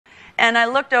And I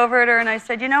looked over at her and I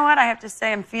said, you know what, I have to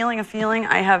say I'm feeling a feeling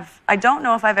I don't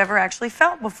know if I've ever actually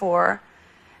felt before.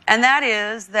 And that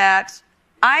is that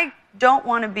I don't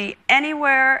want to be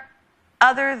anywhere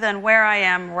other than where I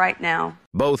am right now.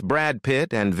 Both Brad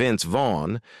Pitt and Vince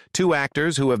Vaughn, two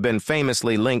actors who have been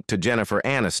famously linked to Jennifer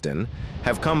Aniston,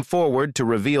 have come forward to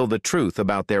reveal the truth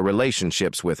about their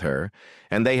relationships with her,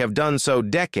 and they have done so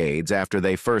decades after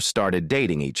they first started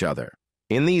dating each other.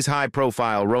 In these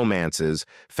high-profile romances,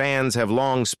 fans have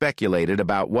long speculated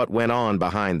about what went on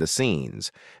behind the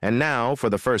scenes, and now, for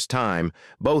the first time,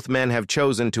 both men have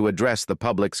chosen to address the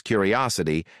public's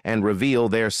curiosity and reveal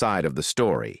their side of the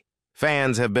story.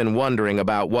 Fans have been wondering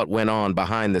about what went on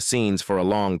behind the scenes for a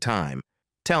long time.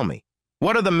 Tell me,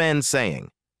 what are the men saying?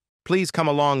 Please come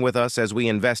along with us as we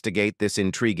investigate this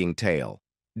intriguing tale.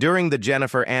 During the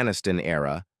Jennifer Aniston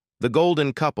era, the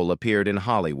golden couple appeared in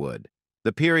Hollywood.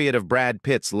 The period of Brad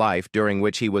Pitt's life during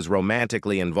which he was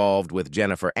romantically involved with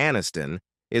Jennifer Aniston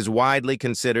is widely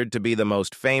considered to be the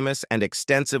most famous and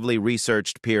extensively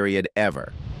researched period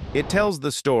ever. It tells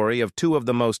the story of two of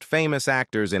the most famous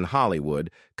actors in Hollywood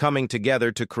coming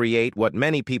together to create what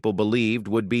many people believed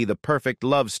would be the perfect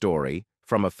love story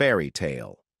from a fairy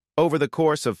tale. Over the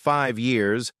course of 5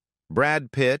 years,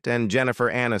 Brad Pitt and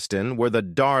Jennifer Aniston were the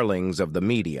darlings of the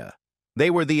media.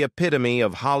 They were the epitome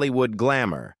of Hollywood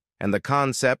glamour and the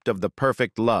concept of the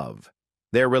perfect love.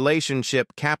 Their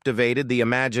relationship captivated the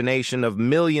imagination of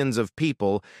millions of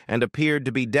people and appeared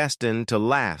to be destined to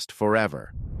last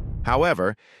forever.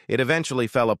 However, it eventually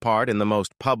fell apart in the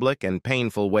most public and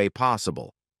painful way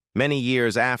possible, many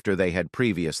years after they had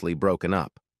previously broken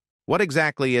up. What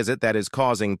exactly is it that is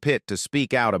causing Pitt to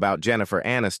speak out about Jennifer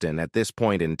Aniston at this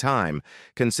point in time,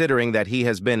 considering that he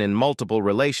has been in multiple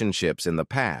relationships in the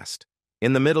past?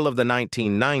 In the middle of the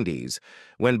 1990s,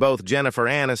 when both Jennifer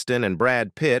Aniston and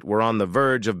Brad Pitt were on the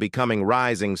verge of becoming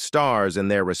rising stars in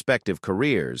their respective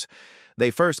careers,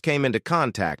 they first came into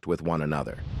contact with one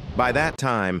another. By that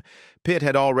time, Pitt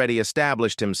had already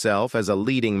established himself as a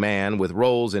leading man with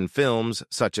roles in films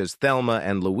such as Thelma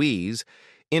and Louise,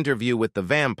 Interview with the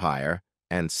Vampire,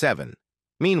 and Seven.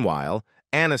 Meanwhile,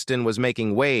 Aniston was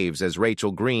making waves as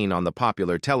Rachel Green on the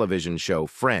popular television show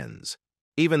Friends.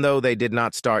 Even though they did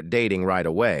not start dating right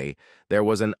away, there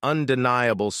was an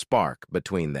undeniable spark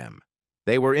between them.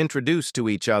 They were introduced to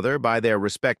each other by their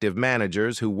respective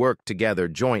managers who worked together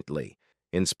jointly.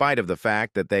 In spite of the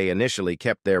fact that they initially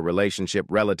kept their relationship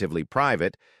relatively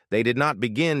private, they did not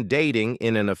begin dating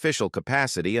in an official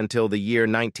capacity until the year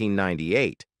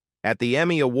 1998. At the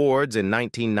Emmy Awards in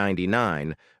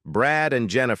 1999, Brad and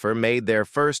Jennifer made their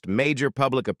first major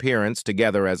public appearance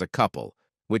together as a couple,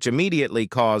 which immediately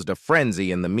caused a frenzy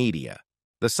in the media.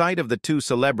 The sight of the two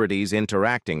celebrities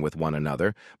interacting with one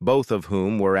another, both of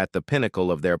whom were at the pinnacle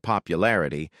of their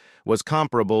popularity, was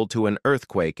comparable to an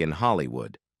earthquake in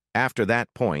Hollywood. After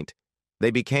that point, they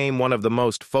became one of the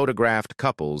most photographed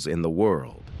couples in the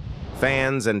world.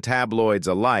 Fans and tabloids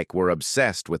alike were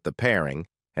obsessed with the pairing,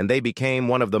 and they became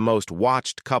one of the most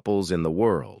watched couples in the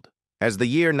world. As the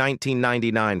year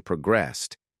 1999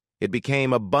 progressed, it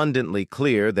became abundantly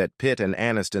clear that Pitt and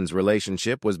Aniston's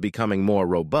relationship was becoming more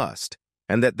robust,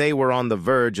 and that they were on the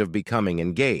verge of becoming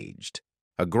engaged.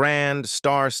 A grand,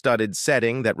 star-studded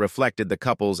setting that reflected the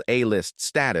couple's A-list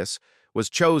status was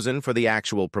chosen for the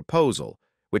actual proposal,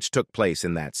 which took place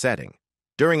in that setting.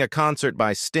 During a concert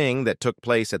by Sting that took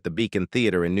place at the Beacon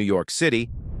Theater in New York City,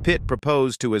 Pitt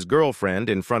proposed to his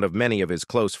girlfriend in front of many of his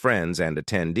close friends and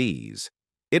attendees.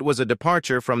 It was a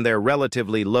departure from their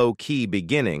relatively low-key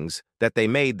beginnings that they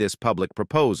made this public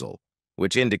proposal,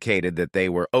 which indicated that they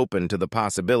were open to the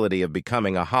possibility of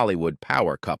becoming a Hollywood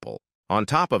power couple. On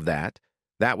top of that,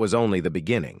 that was only the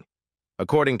beginning.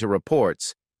 According to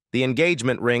reports, the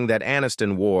engagement ring that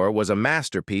Aniston wore was a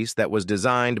masterpiece that was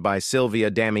designed by Silvia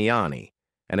Damiani,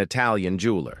 an Italian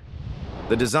jeweler.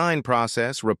 The design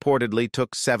process reportedly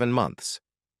took 7 months.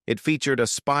 It featured a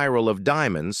spiral of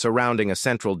diamonds surrounding a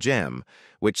central gem,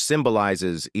 which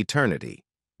symbolizes eternity.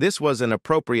 This was an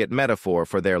appropriate metaphor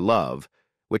for their love,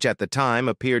 which at the time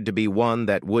appeared to be one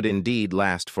that would indeed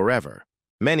last forever.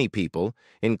 Many people,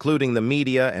 including the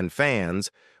media and fans,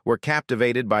 were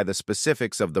captivated by the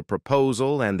specifics of the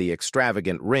proposal and the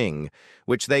extravagant ring,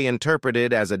 which they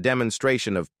interpreted as a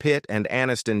demonstration of Pitt and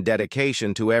Aniston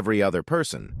dedication to every other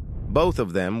person. Both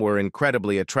of them were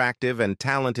incredibly attractive and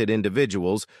talented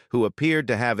individuals who appeared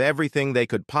to have everything they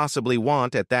could possibly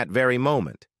want at that very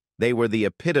moment. They were the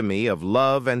epitome of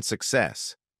love and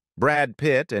success. Brad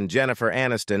Pitt and Jennifer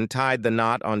Aniston tied the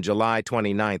knot on July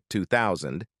 29,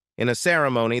 2000, in a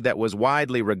ceremony that was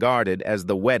widely regarded as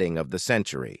the wedding of the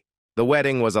century. The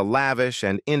wedding was a lavish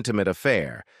and intimate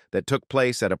affair that took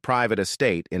place at a private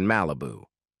estate in Malibu.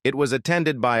 It was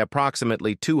attended by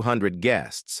approximately 200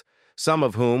 guests, some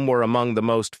of whom were among the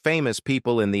most famous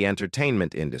people in the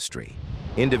entertainment industry.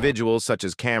 Individuals such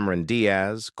as Cameron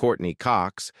Diaz, Courtney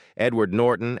Cox, Edward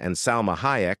Norton, and Salma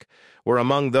Hayek were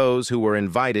among those who were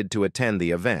invited to attend the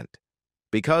event.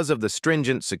 Because of the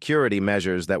stringent security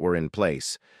measures that were in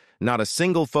place, not a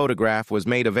single photograph was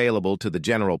made available to the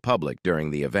general public during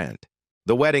the event.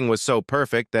 The wedding was so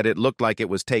perfect that it looked like it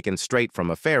was taken straight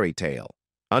from a fairy tale.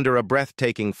 Under a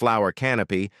breathtaking flower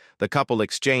canopy, the couple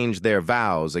exchanged their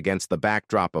vows against the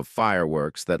backdrop of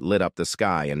fireworks that lit up the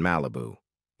sky in Malibu.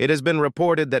 It has been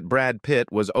reported that Brad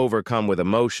Pitt was overcome with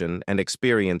emotion and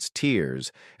experienced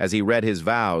tears as he read his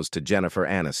vows to Jennifer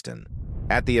Aniston.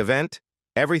 At the event,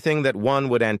 everything that one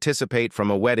would anticipate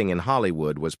from a wedding in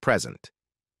Hollywood was present.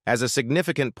 As a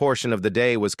significant portion of the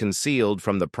day was concealed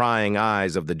from the prying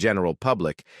eyes of the general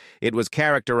public, it was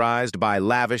characterized by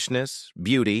lavishness,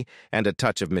 beauty, and a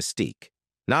touch of mystique.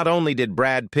 Not only did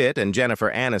Brad Pitt and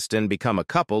Jennifer Aniston become a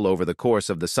couple over the course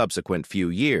of the subsequent few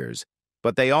years,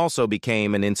 but they also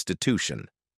became an institution.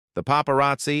 The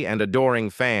paparazzi and adoring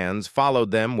fans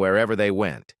followed them wherever they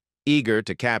went, eager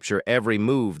to capture every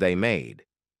move they made.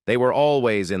 They were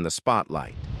always in the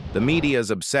spotlight. The media's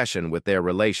obsession with their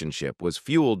relationship was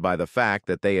fueled by the fact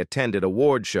that they attended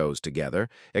award shows together,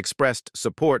 expressed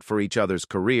support for each other's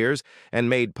careers, and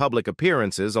made public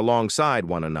appearances alongside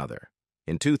one another.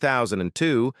 In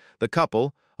 2002, the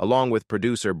couple, along with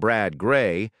producer Brad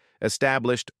Gray,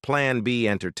 established Plan B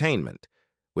Entertainment,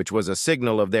 which was a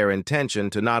signal of their intention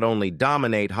to not only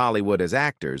dominate Hollywood as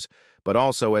actors, but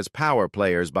also as power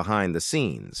players behind the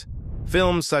scenes.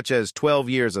 Films such as 12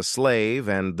 Years a Slave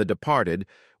and The Departed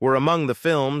were among the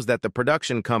films that the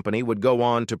production company would go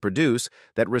on to produce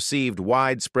that received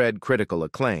widespread critical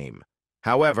acclaim.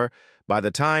 However, by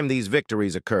the time these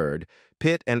victories occurred,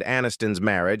 Pitt and Aniston's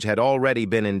marriage had already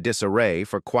been in disarray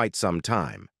for quite some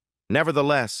time.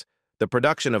 Nevertheless, the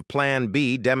production of Plan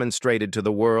B demonstrated to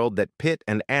the world that Pitt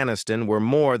and Aniston were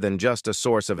more than just a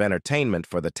source of entertainment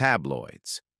for the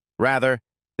tabloids. Rather,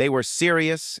 they were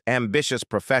serious, ambitious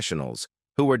professionals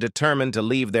who were determined to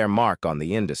leave their mark on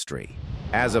the industry.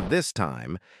 As of this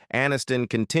time, Aniston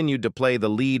continued to play the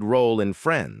lead role in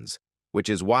Friends, which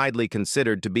is widely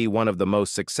considered to be one of the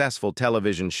most successful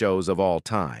television shows of all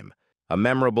time. A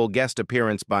memorable guest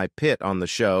appearance by Pitt on the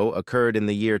show occurred in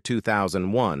the year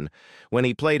 2001, when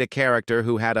he played a character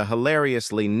who had a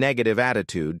hilariously negative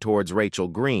attitude towards Rachel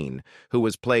Green, who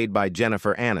was played by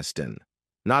Jennifer Aniston.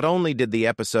 Not only did the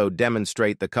episode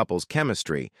demonstrate the couple's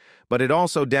chemistry, but it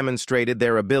also demonstrated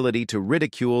their ability to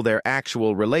ridicule their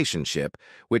actual relationship,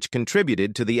 which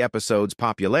contributed to the episode's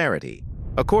popularity.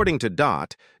 According to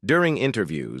Dot, during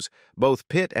interviews, both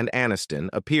Pitt and Aniston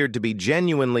appeared to be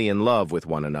genuinely in love with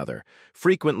one another,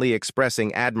 frequently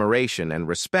expressing admiration and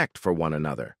respect for one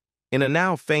another. In a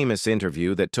now famous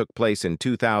interview that took place in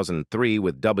 2003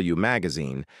 with W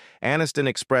Magazine, Aniston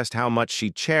expressed how much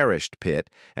she cherished Pitt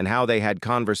and how they had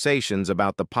conversations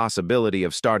about the possibility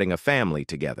of starting a family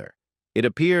together. It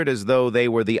appeared as though they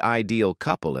were the ideal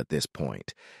couple at this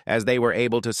point, as they were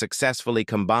able to successfully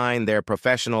combine their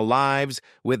professional lives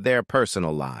with their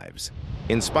personal lives.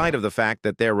 In spite of the fact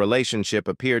that their relationship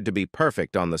appeared to be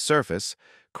perfect on the surface,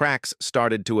 cracks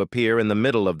started to appear in the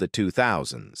middle of the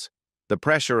 2000s. The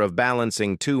pressure of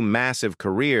balancing two massive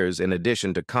careers in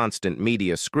addition to constant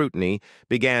media scrutiny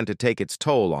began to take its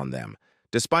toll on them,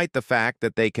 despite the fact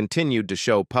that they continued to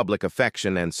show public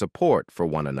affection and support for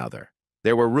one another.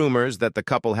 There were rumors that the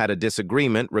couple had a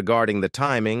disagreement regarding the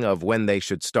timing of when they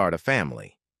should start a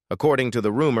family. According to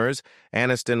the rumors,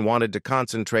 Aniston wanted to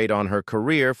concentrate on her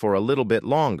career for a little bit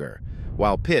longer,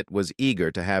 while Pitt was eager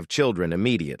to have children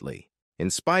immediately. In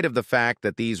spite of the fact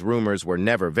that these rumors were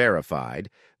never verified,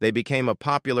 they became a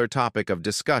popular topic of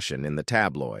discussion in the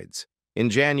tabloids.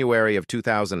 In January of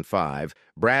 2005,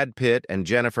 Brad Pitt and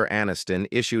Jennifer Aniston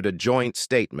issued a joint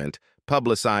statement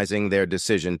publicizing their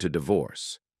decision to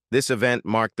divorce. This event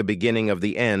marked the beginning of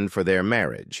the end for their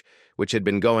marriage, which had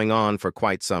been going on for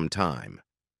quite some time.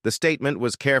 The statement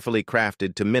was carefully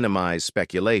crafted to minimize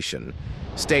speculation,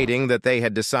 stating that they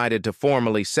had decided to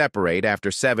formally separate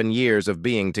after 7 years of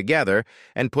being together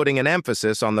and putting an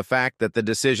emphasis on the fact that the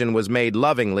decision was made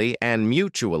lovingly and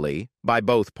mutually by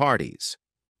both parties.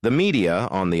 The media,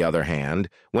 on the other hand,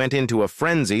 went into a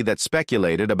frenzy that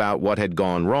speculated about what had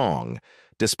gone wrong,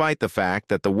 despite the fact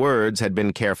that the words had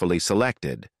been carefully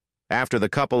selected. After the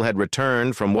couple had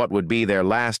returned from what would be their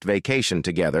last vacation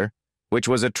together, which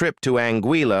was a trip to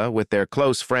Anguilla with their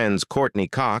close friends Courtney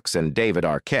Cox and David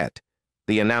Arquette,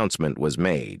 the announcement was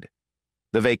made.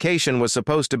 The vacation was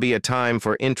supposed to be a time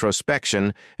for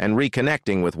introspection and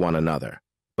reconnecting with one another.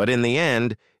 But in the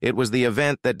end, it was the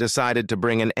event that decided to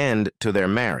bring an end to their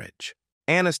marriage.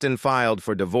 Aniston filed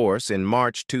for divorce in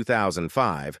March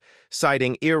 2005,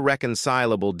 citing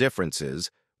irreconcilable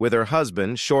differences with her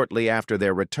husband shortly after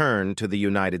their return to the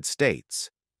United States.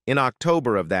 In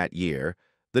October of that year,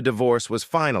 the divorce was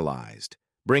finalized,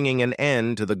 bringing an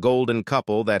end to the golden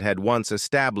couple that had once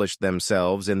established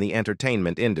themselves in the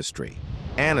entertainment industry.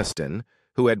 Aniston,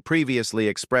 who had previously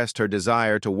expressed her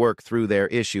desire to work through their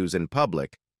issues in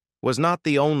public, was not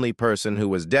the only person who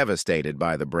was devastated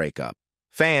by the breakup.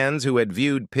 Fans who had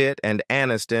viewed Pitt and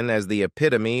Aniston as the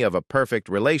epitome of a perfect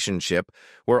relationship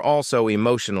were also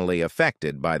emotionally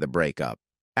affected by the breakup.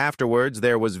 Afterwards,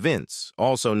 there was Vince,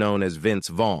 also known as Vince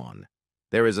Vaughn.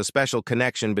 There is a special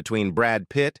connection between Brad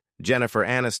Pitt, Jennifer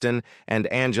Aniston,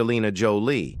 and Angelina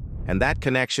Jolie, and that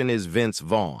connection is Vince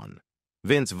Vaughn.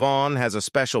 Vince Vaughn has a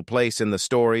special place in the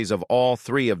stories of all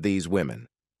three of these women.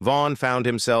 Vaughn found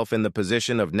himself in the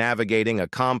position of navigating a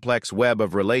complex web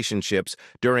of relationships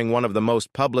during one of the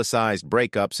most publicized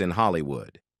breakups in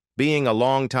Hollywood. Being a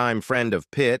longtime friend of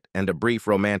Pitt and a brief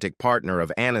romantic partner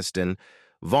of Aniston,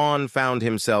 Vaughn found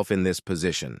himself in this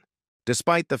position.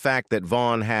 Despite the fact that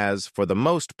Vaughn has, for the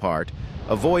most part,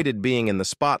 avoided being in the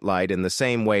spotlight in the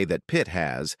same way that Pitt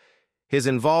has, his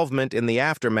involvement in the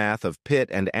aftermath of Pitt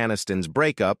and Aniston's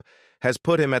breakup has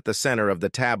put him at the center of the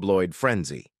tabloid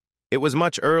frenzy. It was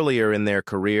much earlier in their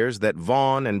careers that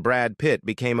Vaughn and Brad Pitt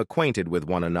became acquainted with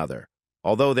one another.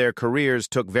 Although their careers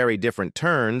took very different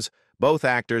turns, both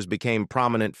actors became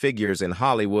prominent figures in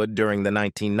Hollywood during the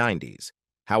 1990s.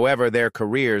 However, their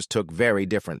careers took very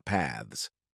different paths.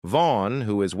 Vaughn,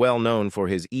 who is well known for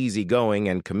his easygoing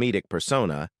and comedic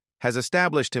persona, has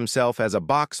established himself as a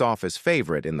box office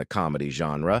favorite in the comedy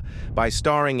genre by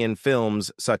starring in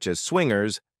films such as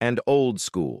Swingers and Old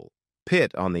School.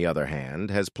 Pitt, on the other hand,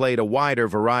 has played a wider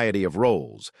variety of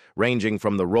roles, ranging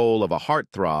from the role of a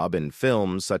heartthrob in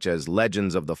films such as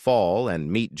Legends of the Fall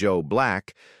and Meet Joe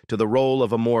Black to the role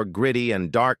of a more gritty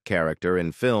and dark character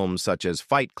in films such as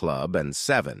Fight Club and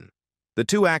Seven. The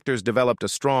two actors developed a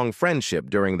strong friendship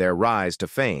during their rise to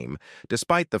fame,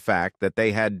 despite the fact that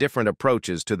they had different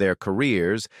approaches to their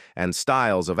careers and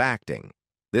styles of acting.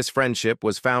 This friendship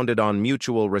was founded on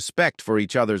mutual respect for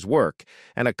each other's work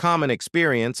and a common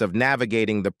experience of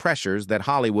navigating the pressures that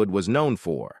Hollywood was known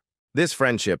for. This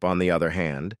friendship, on the other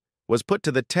hand, was put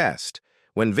to the test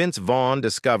when Vince Vaughn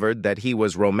discovered that he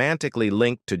was romantically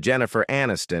linked to Jennifer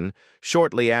Aniston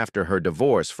shortly after her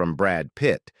divorce from Brad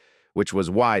Pitt, which was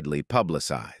widely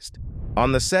publicized.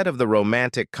 On the set of the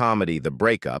romantic comedy The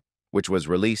Breakup, which was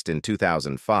released in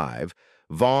 2005,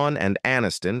 Vaughn and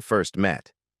Aniston first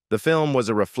met. The film was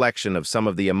a reflection of some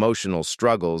of the emotional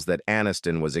struggles that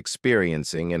Aniston was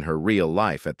experiencing in her real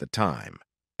life at the time.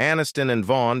 Aniston and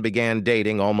Vaughn began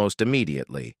dating almost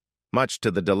immediately, much to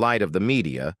the delight of the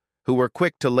media, who were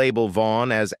quick to label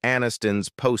Vaughn as Aniston's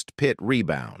post-Pitt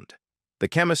rebound. The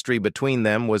chemistry between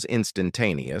them was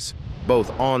instantaneous,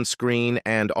 both on-screen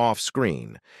and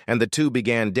off-screen, and the two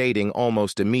began dating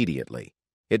almost immediately.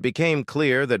 It became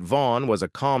clear that Vaughn was a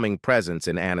calming presence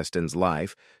in Aniston's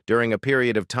life during a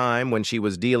period of time when she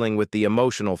was dealing with the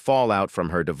emotional fallout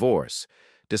from her divorce,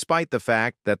 despite the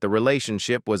fact that the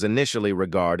relationship was initially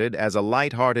regarded as a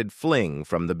light-hearted fling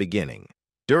from the beginning.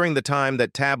 During the time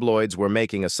that tabloids were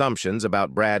making assumptions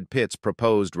about Brad Pitt's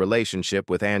proposed relationship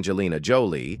with Angelina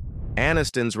Jolie,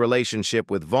 Aniston's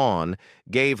relationship with Vaughn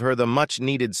gave her the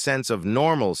much-needed sense of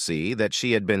normalcy that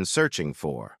she had been searching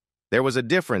for. There was a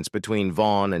difference between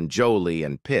Vaughn and Jolie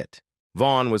and Pitt.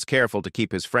 Vaughn was careful to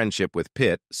keep his friendship with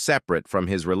Pitt separate from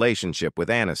his relationship with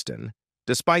Aniston,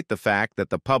 despite the fact that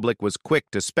the public was quick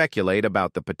to speculate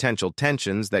about the potential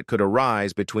tensions that could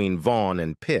arise between Vaughn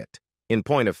and Pitt. In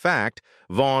point of fact,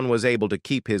 Vaughn was able to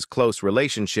keep his close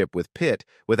relationship with Pitt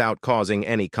without causing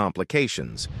any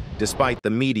complications, despite the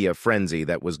media frenzy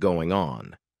that was going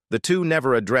on. The two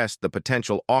never addressed the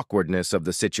potential awkwardness of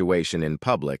the situation in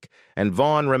public, and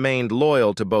Vaughn remained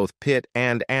loyal to both Pitt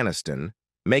and Aniston,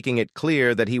 making it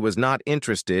clear that he was not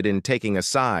interested in taking a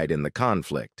side in the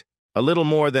conflict. A little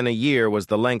more than a year was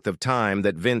the length of time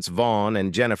that Vince Vaughn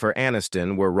and Jennifer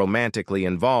Aniston were romantically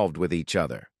involved with each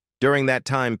other. During that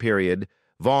time period,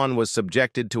 Vaughn was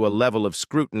subjected to a level of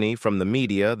scrutiny from the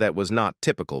media that was not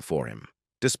typical for him.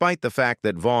 Despite the fact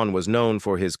that Vaughn was known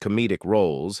for his comedic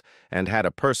roles and had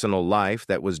a personal life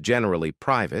that was generally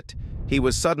private, he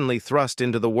was suddenly thrust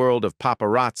into the world of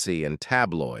paparazzi and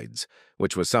tabloids,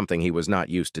 which was something he was not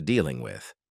used to dealing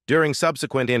with. During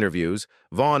subsequent interviews,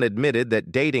 Vaughn admitted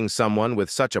that dating someone with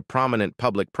such a prominent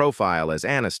public profile as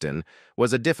Aniston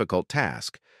was a difficult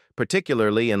task,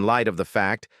 particularly in light of the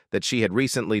fact that she had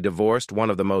recently divorced one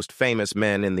of the most famous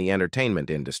men in the entertainment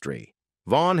industry.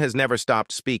 Vaughn has never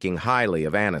stopped speaking highly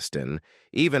of Aniston,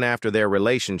 even after their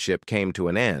relationship came to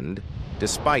an end,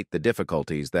 despite the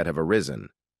difficulties that have arisen.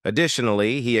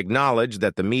 Additionally, he acknowledged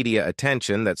that the media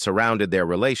attention that surrounded their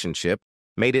relationship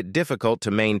made it difficult to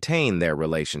maintain their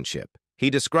relationship. He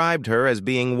described her as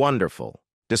being wonderful.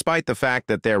 Despite the fact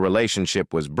that their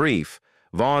relationship was brief,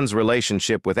 Vaughn's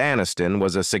relationship with Aniston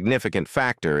was a significant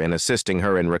factor in assisting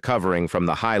her in recovering from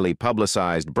the highly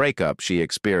publicized breakup she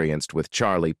experienced with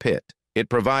Charlie Pitt. It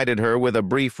provided her with a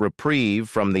brief reprieve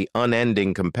from the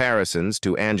unending comparisons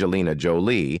to Angelina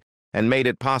Jolie and made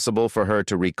it possible for her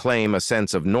to reclaim a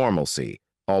sense of normalcy,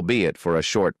 albeit for a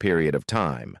short period of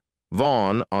time.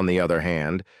 Vaughn, on the other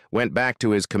hand, went back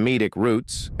to his comedic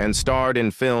roots and starred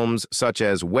in films such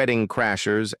as Wedding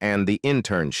Crashers and The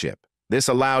Internship. This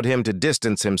allowed him to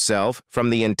distance himself from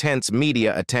the intense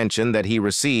media attention that he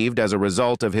received as a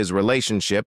result of his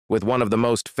relationship with one of the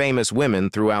most famous women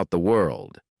throughout the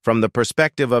world. From the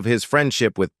perspective of his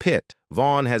friendship with Pitt,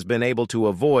 Vaughn has been able to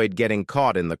avoid getting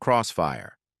caught in the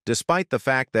crossfire. Despite the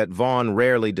fact that Vaughn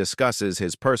rarely discusses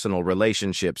his personal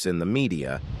relationships in the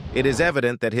media, it is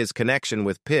evident that his connection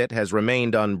with Pitt has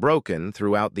remained unbroken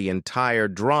throughout the entire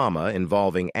drama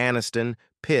involving Aniston,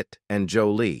 Pitt, and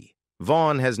Jolie.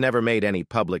 Vaughn has never made any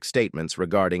public statements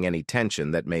regarding any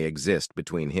tension that may exist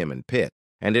between him and Pitt,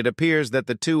 and it appears that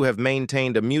the two have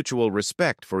maintained a mutual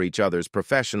respect for each other's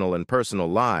professional and personal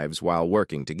lives while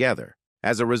working together.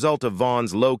 As a result of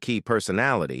Vaughn's low-key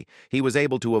personality, he was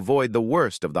able to avoid the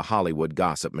worst of the Hollywood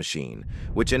gossip machine,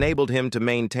 which enabled him to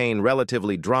maintain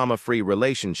relatively drama-free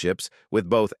relationships with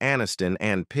both Aniston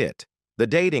and Pitt. The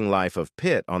dating life of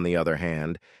Pitt, on the other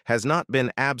hand, has not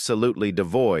been absolutely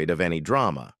devoid of any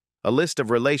drama. A list of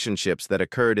relationships that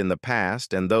occurred in the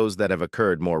past and those that have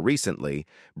occurred more recently,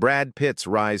 Brad Pitt's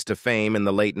rise to fame in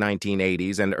the late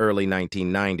 1980s and early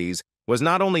 1990s was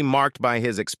not only marked by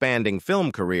his expanding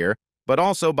film career, but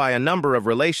also by a number of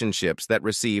relationships that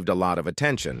received a lot of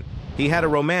attention. He had a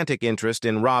romantic interest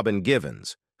in Robin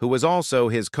Givens, who was also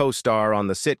his co-star on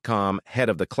the sitcom Head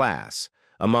of the Class,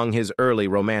 among his early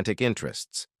romantic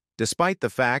interests. Despite the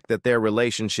fact that their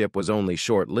relationship was only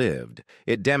short-lived,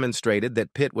 it demonstrated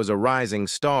that Pitt was a rising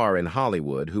star in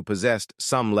Hollywood who possessed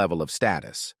some level of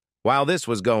status. While this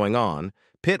was going on,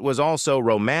 Pitt was also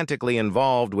romantically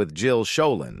involved with Jill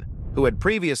Schoelen, who had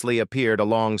previously appeared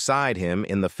alongside him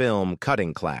in the film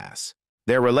Cutting Class.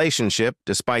 Their relationship,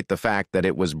 despite the fact that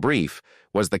it was brief,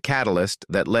 was the catalyst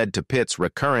that led to Pitt's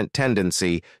recurrent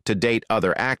tendency to date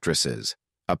other actresses,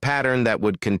 a pattern that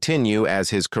would continue as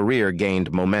his career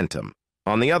gained momentum.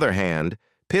 On the other hand,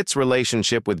 Pitt's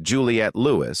relationship with Juliette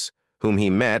Lewis, whom he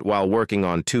met while working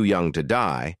on Too Young to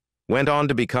Die, went on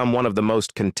to become one of the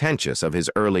most contentious of his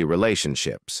early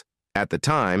relationships. At the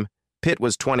time, Pitt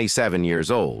was 27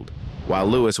 years old, while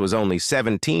Lewis was only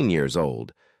 17 years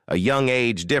old, a young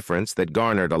age difference that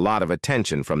garnered a lot of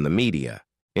attention from the media.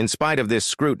 In spite of this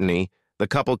scrutiny, the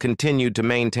couple continued to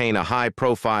maintain a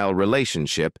high-profile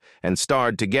relationship and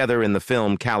starred together in the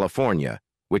film California,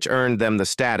 which earned them the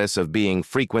status of being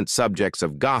frequent subjects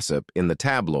of gossip in the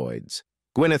tabloids.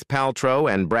 Gwyneth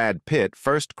Paltrow and Brad Pitt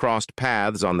first crossed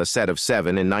paths on the set of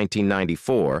Seven in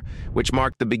 1994, which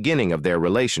marked the beginning of their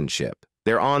relationship.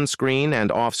 Their on-screen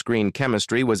and off-screen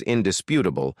chemistry was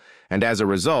indisputable, and as a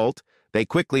result, they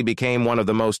quickly became one of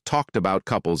the most talked-about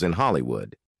couples in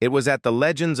Hollywood. It was at the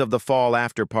Legends of the Fall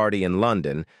after-party in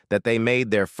London that they made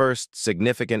their first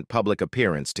significant public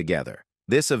appearance together.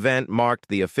 This event marked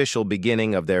the official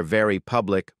beginning of their very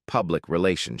public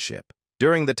relationship.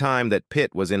 During the time that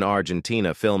Pitt was in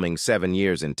Argentina filming 7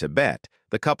 Years in Tibet,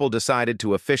 the couple decided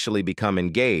to officially become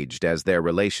engaged as their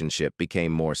relationship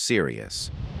became more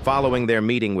serious. Following their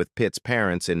meeting with Pitt's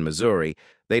parents in Missouri,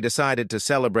 they decided to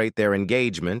celebrate their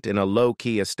engagement in a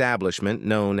low-key establishment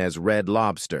known as Red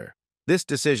Lobster. This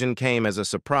decision came as a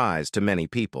surprise to many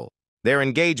people. Their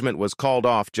engagement was called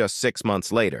off just 6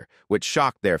 months later, which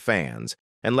shocked their fans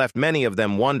and left many of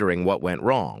them wondering what went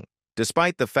wrong.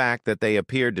 Despite the fact that they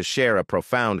appeared to share a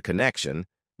profound connection,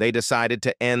 they decided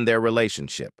to end their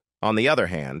relationship. On the other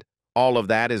hand, all of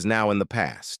that is now in the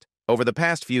past. Over the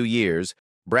past few years,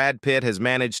 Brad Pitt has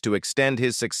managed to extend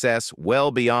his success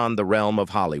well beyond the realm of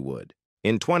Hollywood.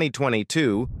 In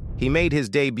 2022, he made his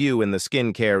debut in the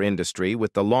skincare industry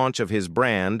with the launch of his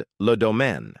brand, Le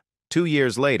Domaine. 2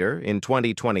 years later, in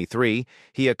 2023,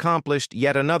 he accomplished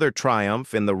yet another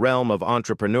triumph in the realm of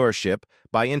entrepreneurship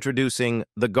by introducing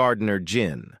the Gardener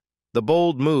Gin. The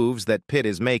bold moves that Pitt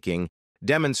is making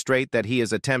demonstrate that he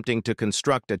is attempting to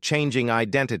construct a changing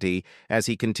identity as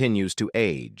he continues to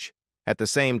age. At the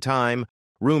same time,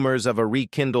 rumors of a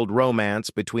rekindled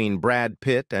romance between Brad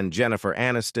Pitt and Jennifer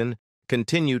Aniston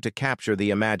continue to capture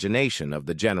the imagination of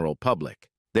the general public.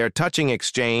 Their touching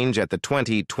exchange at the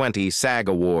 2020 SAG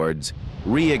Awards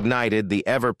reignited the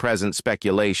ever-present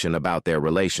speculation about their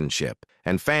relationship,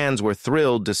 and fans were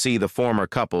thrilled to see the former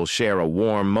couple share a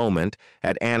warm moment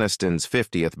at Aniston's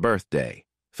 50th birthday.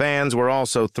 Fans were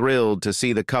also thrilled to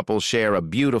see the couple share a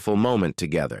beautiful moment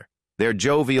together. Their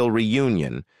jovial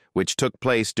reunion, which took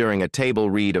place during a table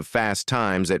read of Fast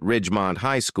Times at Ridgemont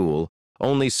High School,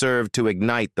 only served to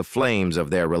ignite the flames of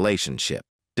their relationship.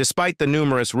 Despite the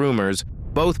numerous rumors,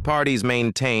 both parties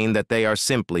maintain that they are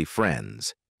simply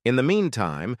friends. In the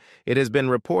meantime, it has been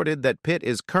reported that Pitt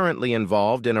is currently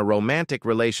involved in a romantic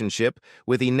relationship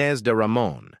with Inez de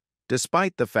Ramon,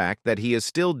 despite the fact that he is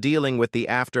still dealing with the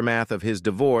aftermath of his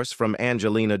divorce from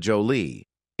Angelina Jolie.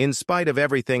 In spite of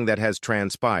everything that has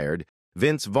transpired,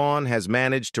 Vince Vaughn has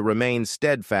managed to remain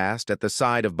steadfast at the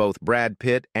side of both Brad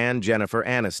Pitt and Jennifer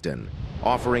Aniston,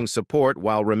 offering support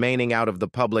while remaining out of the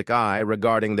public eye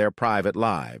regarding their private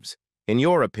lives. In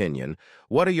your opinion,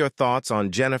 what are your thoughts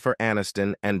on Jennifer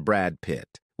Aniston and Brad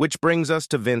Pitt? Which brings us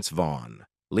to Vince Vaughn.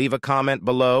 Leave a comment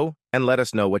below and let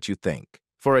us know what you think.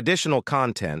 For additional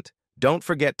content, don't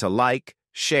forget to like,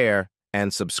 share,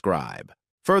 and subscribe.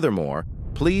 Furthermore,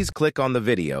 please click on the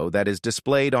video that is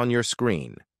displayed on your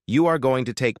screen. You are going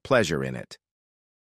to take pleasure in it.